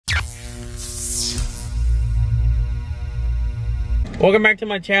Welcome back to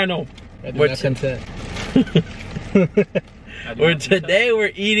my channel. Where today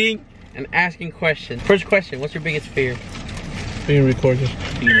we're eating and asking questions. First question, what's your biggest fear? Being recorded.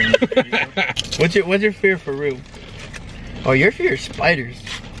 What's your fear for real? Oh, your fear is spiders.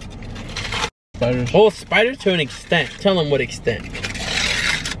 Spiders. Well, spiders to an extent. Tell them what extent.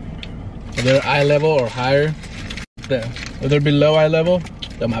 If they're eye level or higher, if they're below eye level,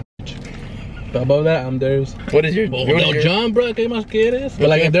 they're my bitch. But above that, I'm theirs. What is your... No, John, bro, ¿qué más quieres? But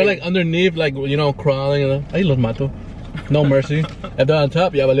like, if they're like underneath, like, you know, crawling, ahí los mato. No mercy. If they're on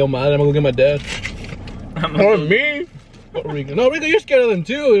top, yeah, valió madre, I'm gonna go get my dad. Or me? What, Rico? No, Rico, you're scared of them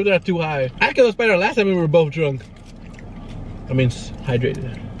too if they're too high. I killed a spider last time we were both drunk. I mean,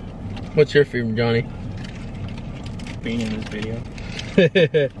 hydrated. What's your fear, Johnny? Being in this video.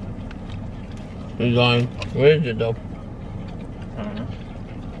 He's lying. Where is it though? I don't know.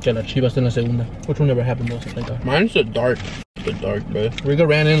 Que la Chivas en la segunda. Which one never happened though, thank God. Mine's the dark. The dark, bro. Rico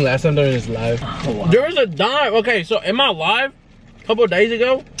ran in last time during his live. Oh, wow. There was a dime. Okay, so in my live, a couple of days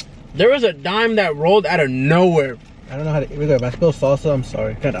ago, there was a dime that rolled out of nowhere. I don't know how to eat. Rico, if I spill salsa, I'm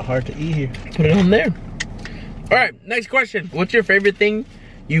sorry. Kind of hard to eat here. Put it on there. All right, next question. What's your favorite thing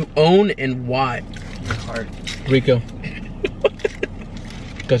you own and why? Your heart. Rico.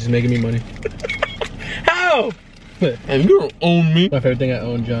 Because he's making me money. How? And you don't own me. My favorite thing I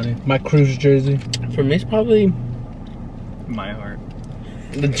own, Johnny. My Cruise jersey. For me, it's probably My heart.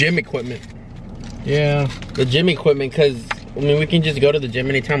 the gym equipment. Yeah. The gym equipment, because, I mean, we can just go to the gym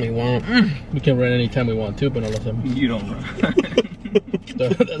anytime we want. We can run anytime we want to, but not listen. You don't run.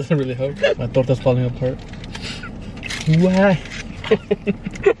 That doesn't really help. My torta's falling apart. Why?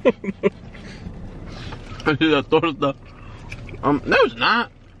 I see that torta. No, it's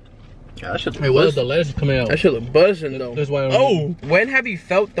not. Yeah, that should look Wait, the lettuce is coming out. That should look buzzing though. That's why. Oh, when have you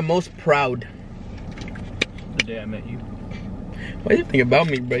felt the most proud? The day I met you. What do you think about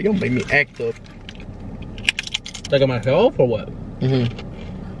me, bro? You don't make me act up. Like on my health or what? Mm-hmm.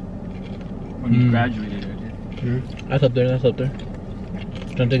 When you graduated, I did. That's up there. That's up there.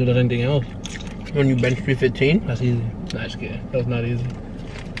 Trying to think if there's anything else. When you bench 315? That's easy. Nah, just kidding. That was not easy.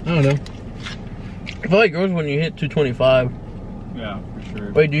 I don't know. I feel like it was when you hit 225. Yeah, for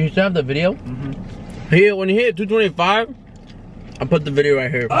sure. Wait, do you still have the video? Here, when you hit 225, I put the video right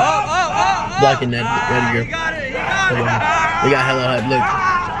here. Black and Edgar. You got it. We got hella hype. Look.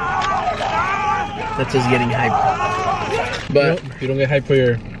 That's us getting hype. But If you don't get hyped for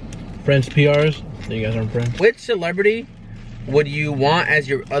your friends' PRs, then you guys aren't friends. which celebrity would you want as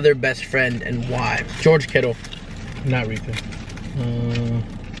your other best friend and why? George Kittle. Not Rico.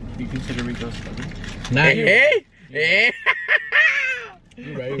 You consider Rico a celebrity? Not you. Hey.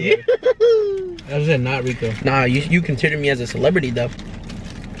 You're right. You're right. I just said not Rico. Nah, you consider me as a celebrity though.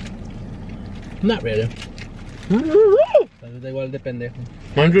 Not really. Da igual de pendejo.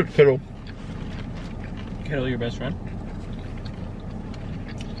 Mine's George Kittle. Kittle, your best friend?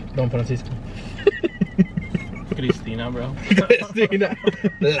 Don Francisco. Cristina, bro. Cristina.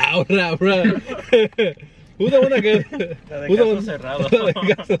 Laura, bro. Who's the one that gets... Who's the one... cerrado.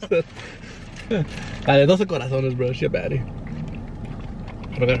 La de 12 corazones, bro. She a baddie.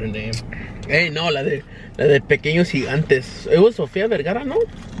 I forgot her name. Hey, no, la de Pequeños Gigantes. It was Sofía Vergara, no?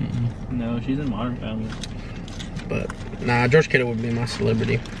 No, she's in Modern Family. But, nah, George Kittle would be my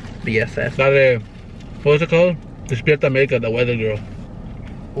celebrity. BFF. La de... What was it called? Despierta América, the weather girl.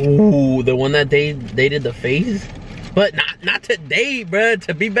 Ooh, the one that they did the face? But not today, bruh.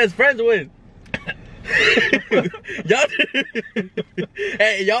 To be best friends with. Y'all,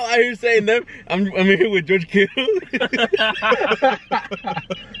 hey, y'all out here saying them. I'm here with George Kittle.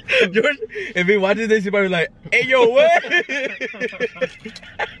 George, if he watches this, he probably like, hey, yo, what?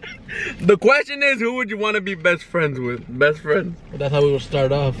 The question is, who would you want to be best friends with? Best friends. Well, that's how we would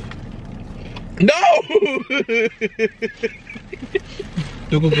start off. No!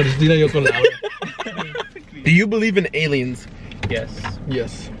 Tú con Cristina, yo con Laura. Do you believe in aliens? Yes.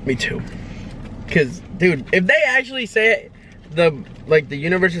 Yes. Me too. Cause, dude, if they actually say the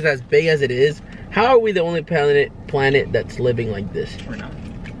universe is as big as it is, how are we the only planet that's living like this? Or not.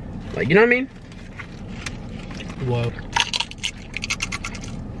 Like, you know what I mean? Wow.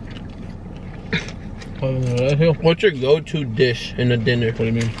 What's your go-to dish in a dinner? What do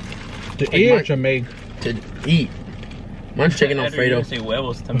you mean? To eat or to make? To eat. Mine's chicken Alfredo. I say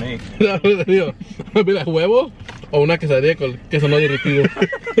huevos to make. I'll be like huevo o una quesadilla con queso no derretido.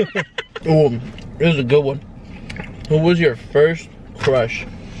 Oh, this is a good one. Who was your first crush?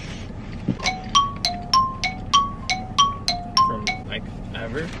 From, like,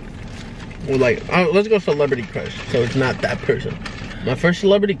 ever? Well, like, let's go celebrity crush. So it's not that person. My first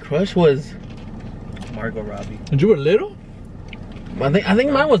celebrity crush was Margot Robbie. And you were little? I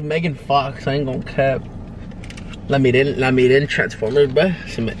think mine was Megan Fox. I ain't gonna cap. La miré en Transformers, bruh.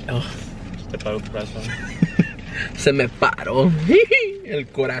 Te paró el corazón. Se me paró. El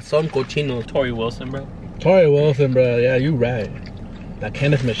corazón cochino. Tori Wilson, bro. Tori Wilson, bro. Yeah, you right. Like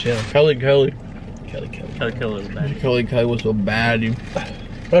Kenneth Michelle. Kelly. Kelly was bad. Kelly was so bad, dude.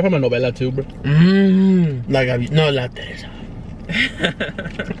 Probably from a novela too, bro. No, La Teresa.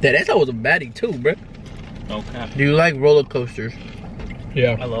 Teresa was a baddie too, bro. Okay. Do you like roller coasters?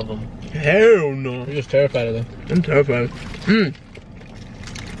 Yeah. I love them. Hell no. I'm just terrified of them. I'm terrified.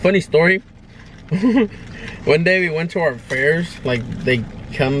 Funny story. One day we went to our fairs, like they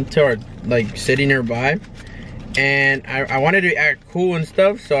come to our like city nearby, and I wanted to act cool and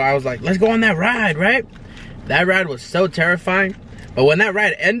stuff, so I was like, let's go on that ride, right? That ride was so terrifying, but when that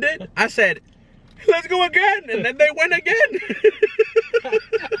ride ended, I said, let's go again, and then they went again.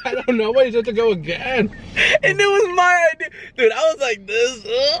 I don't know why you said to go again. And it was my idea. Dude, I was like this.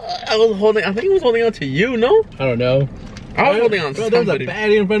 I think he was holding on to you, no? I don't know. I was holding on to there was a somebody.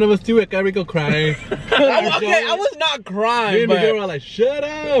 baddie in front of us too at Rico crying. I was not Me crying, and but Miguel were like, shut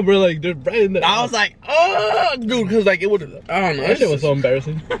up. We're like, they're right in the... I was like, oh, dude, because like it would, I don't know. That shit was so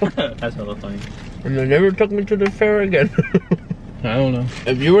embarrassing. That's hella funny. And they never took me to the fair again. I don't know.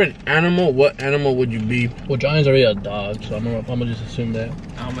 If you were an animal, what animal would you be? Well, Johnny's already a dog, so I'm gonna just assume that.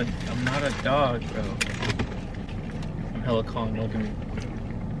 I'm not a dog, bro. I'm hella calm. Look at me.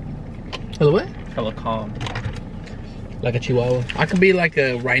 Hello, what? Hella calm. Like a chihuahua. I could be like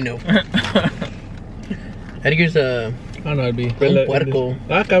a rhino. Edgar's a... I don't know, it'd be... Un puerco.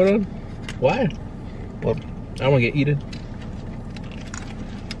 Ah, cabrón. Why? What? I don't want to get eaten.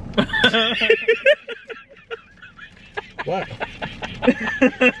 What?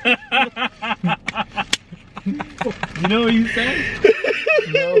 You know what you said?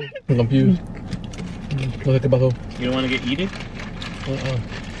 No. I'm confused. What about You don't want to get eaten?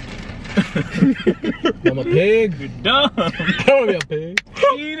 I'm a pig. You're dumb. I don't want to be a pig.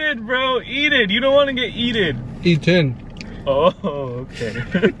 Eat it, bro. Eat it. You don't want to get eaten. Eaten. Oh, okay.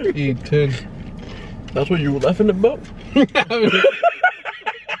 Eaten. That's what you were laughing about? What are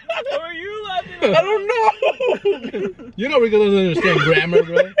you laughing at? I don't know. You know Rico doesn't understand grammar,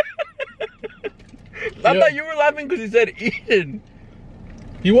 bro. I thought you were laughing because he said Eden.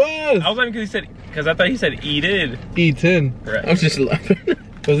 He was. I was laughing because I thought he said eat it. Eaten. Right. I was just laughing.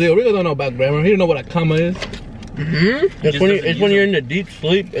 Because Rico don't know about grammar. He don't know what a comma is. It's when you're in a deep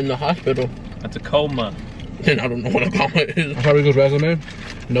sleep in the hospital. That's a coma. And I don't know what a comma is. That's how Rico's resume.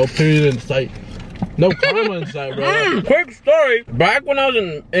 No period in sight. No comma in sight, bro. Quick story. Back when I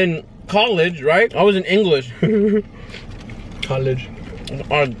was in college, right? I was in English. College.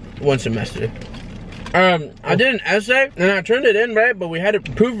 On one semester. I did an essay and I turned it in, right? But we had to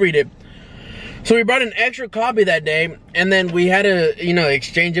proofread it. So we brought an extra copy that day, and then we had to, you know,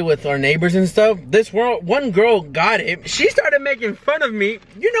 exchange it with our neighbors and stuff. One girl got it. She started making fun of me.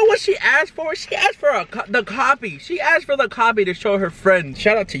 You know what she asked for? She asked for the copy. She asked for the copy to show her friends.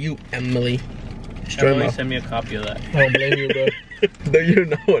 Shout out to you, Emily. Emily, send me a copy of that. I don't blame you, bro. No, you do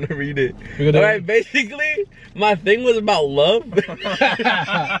not want to read it. Alright, basically, my thing was about love.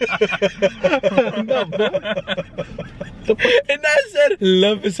 And I said,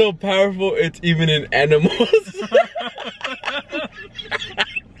 love is so powerful, it's even in animals.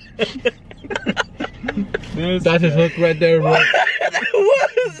 That's his hook right there, bro.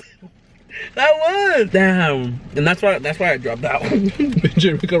 That was. Damn. And that's why I dropped that one.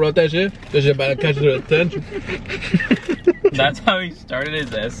 Rico wrote that shit. That shit about to catch their attention. That's how he started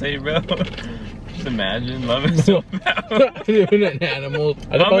his essay, bro. Just imagine, love is so powerful. Even in animals.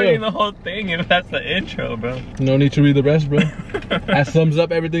 I'm reading the whole thing if that's the intro, bro. No need to read the rest, bro. That sums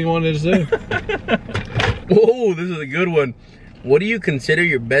up everything you wanted to say. Whoa, this is a good one. What do you consider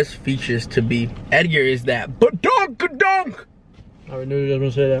your best features to be? Edgar is that badonk-a-donk. I already knew you guys were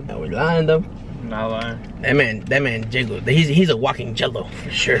gonna say that. I was lying though. I'm not lying. That man jiggled. He's a walking jello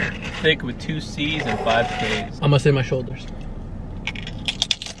for sure. Thick with 2 C's and 5 K's. I'm gonna say my shoulders.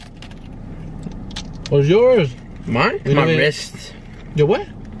 What's yours? Mine? You My know, wrist. Your what?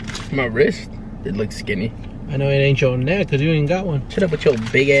 My wrist. It looks skinny. I know it ain't your neck because you ain't got one. Shut up with your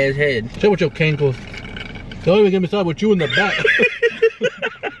big ass head. Shut up with your cankles. Don't even get me started with you in the back.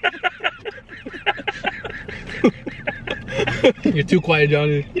 You're too quiet,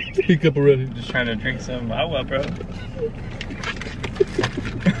 Johnny. Speak up already. Just trying to drink some agua, bro.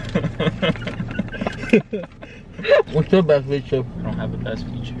 What's your best feature? I don't have a best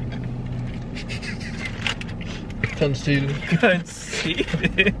feature. Conceited.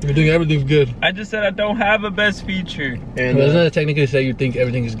 Conceited. You're doing everything's good. I just said I don't have a best feature. And But isn't that technically say you think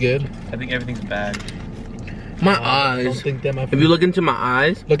everything is good? I think everything's bad. My Don't eyes. think that, my If friend. you look into my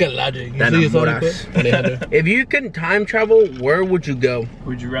eyes, Look at logic. You Te see his own enamoras. clip? Alejandro. if you can time travel, where would you go?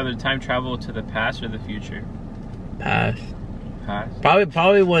 Would you rather time travel to the past or the future? Past. Past.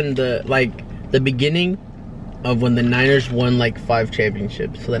 Probably when the beginning of when the Niners won like 5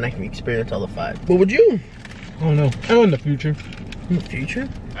 championships, so then I can experience all the 5. What would you? Oh no. I go in the future. In the future?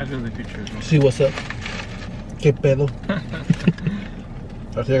 I'd go to the future as well. See what's up. Que pedo.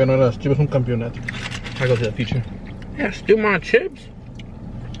 Así ganar las Chivas un campeonato. I go to the future. Yeah, steal my chips.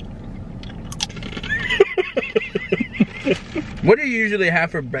 What do you usually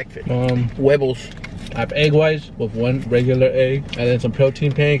have for breakfast? Huevos. I have egg whites with 1 regular egg, and then some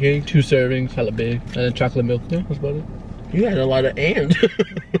protein pancake, 2 servings, hella big, and then chocolate milk. Yeah, that's about it. You had a lot of and.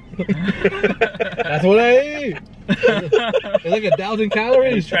 That's what I eat. It's like 1,000 He's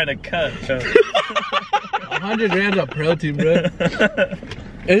calories. trying to cut. So. 100 grams of protein, bro.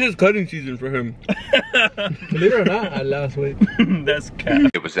 It's just cutting season for him. Believe it or not, I lost weight. That's cat.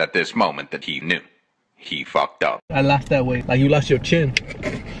 It was at this moment that he knew. He fucked up. I lost that weight. Like you lost your chin.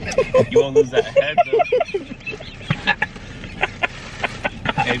 You won't lose that head though.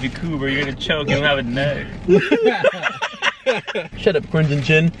 Hey, be cool, bro. You're gonna choke. You don't have a neck. Shut up, Crimson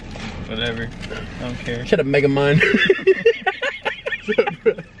Chin. Whatever. I don't care. Shut up, Mega Mind.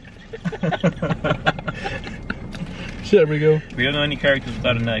 Shit, Rico. We don't know any characters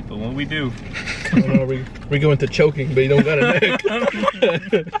without a neck, but when we do. We go into choking, but you don't got a neck.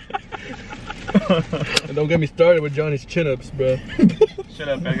 And don't get me started with Johnny's chin-ups, bro. Shut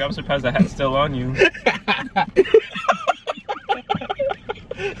up, Edgar. I'm surprised the hat's still on you.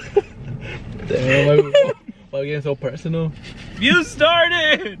 Damn, why are we getting so personal? You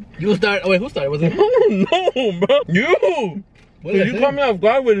started! You started. Oh wait, who started? Was it? No, bro. You. What did I You say? caught me off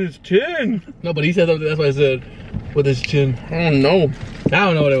guard with his chin. No, but he said something. That's why I said with his chin. I don't know. I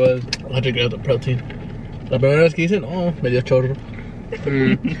don't know what it was. 100 grams of protein. La primera vez que hice, no, me dio chorro.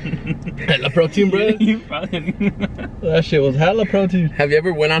 Hella protein, bro. You probably. That shit was hella protein. Have you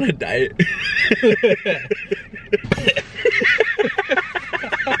ever went on a diet?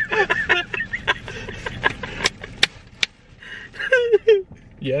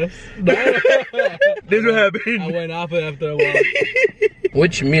 Yes. This what happened. I went off it after a while.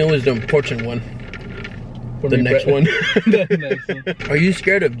 Which meal is the important one? For The me, next bro. one. The next one. Are you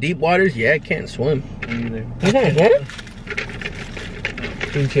scared of deep waters? Yeah, I can't swim. Neither. You can't swim?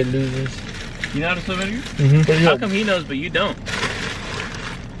 Pinche losers. You know how to swim, Edgar? Mm-hmm. How come he knows, but you don't?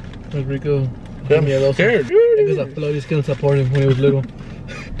 Where's Rico? I'm those scared. Because I floaty couldn't support him when he was little.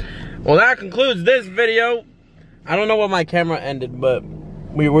 Well, that concludes this video. I don't know what my camera ended, but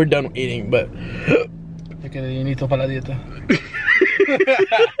we were done eating, but... Ya quedé llenito para la dieta.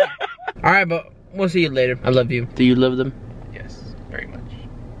 Alright, but we'll see you later. I love you. Do you love them? Yes, very much.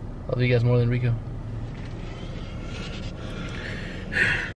 Love you guys more than Rico.